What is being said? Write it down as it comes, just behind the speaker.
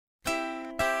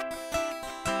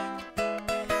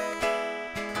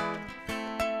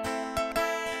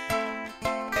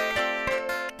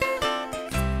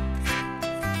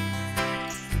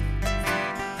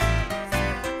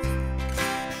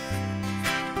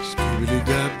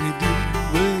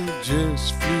Well,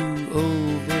 just flew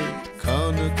over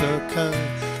Kanakakai.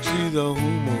 See the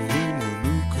homo,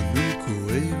 nuka, nuka,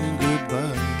 waving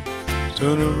goodbye.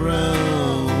 Turn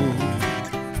around,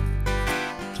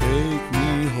 take me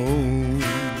home.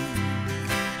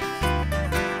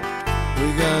 We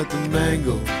got the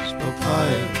mangoes,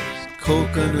 papayas,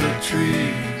 coconut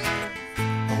trees.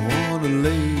 I wanna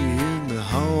lay in the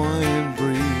Hawaiian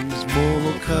breeze.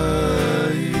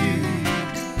 Molokai,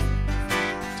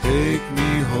 take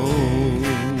me home.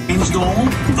 Dole,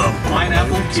 the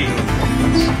Pineapple King.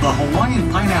 The Hawaiian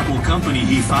Pineapple Company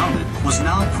he founded was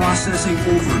now processing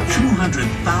over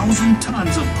 200,000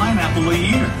 tons of pineapple a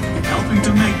year, helping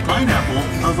to make pineapple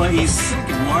Hawaii's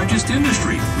second largest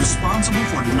industry, responsible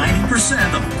for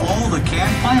 90% of all the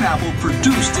canned pineapple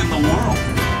produced in the world.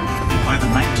 By the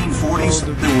 1940s,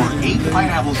 there were 8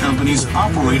 pineapple companies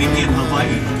operating in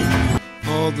Hawaii.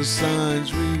 All the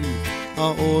signs read,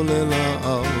 A'olela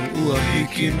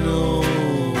A'uahiki no.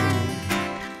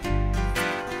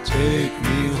 Take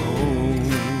me home.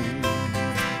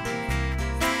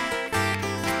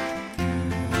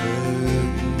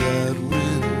 When that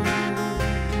wind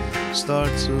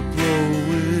starts a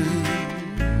blowing,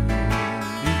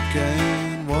 you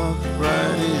can walk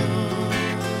right in,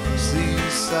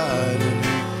 seaside and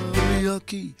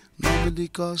Uliaki, Nomadi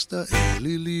Costa,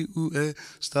 Lili Ue,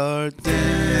 start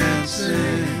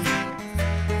dancing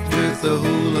with the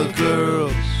hula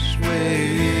girls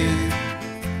swaying.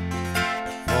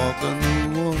 Walk on the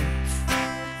wharf,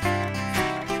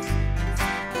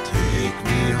 take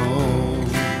me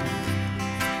home.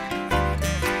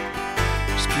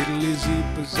 Skiddly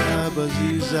zipa zaba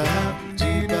ziza,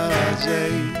 jiba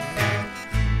zay,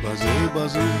 bazoo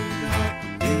bazoo,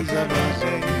 ziza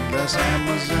bazay, that's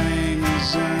Amazon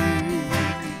zay.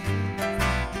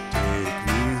 Take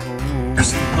me home.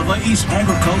 Hawaii's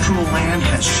agricultural land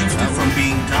has shifted from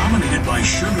being dominated by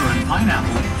sugar and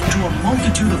pineapple to a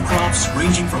multitude of crops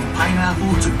ranging from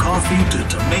pineapple to coffee to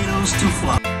tomatoes to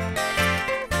flour.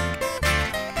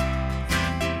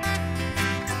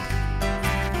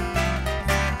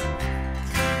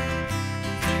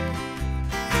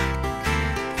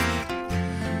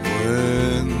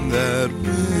 When that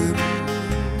wind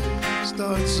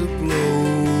starts a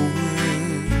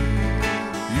blowing,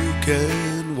 you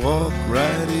can walk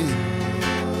right in,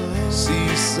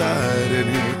 seaside and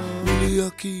here,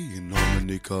 Uliaki,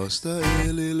 Nomadi Costa,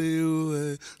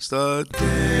 Eliliue, start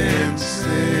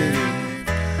dancing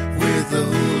with the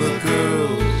hula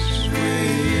girls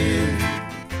swaying.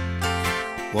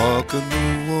 Walk on the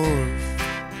wharf,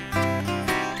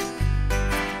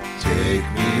 take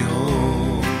me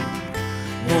home.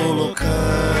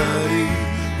 Molokai,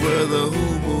 where the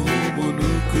humu humu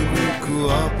nuku nuku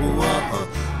apu apu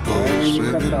go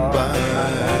swimming by.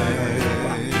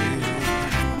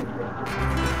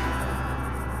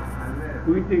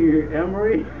 We think you're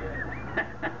Emery?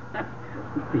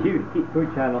 TV. Food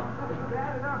channel.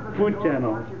 Food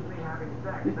channel.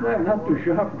 It's not too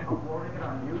sharp though.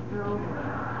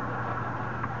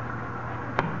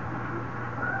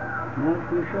 Not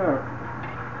too sharp.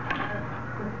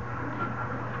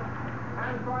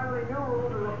 And finally, no,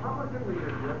 the Republican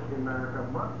leadership in America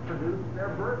must produce their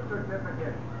birth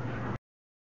certificate.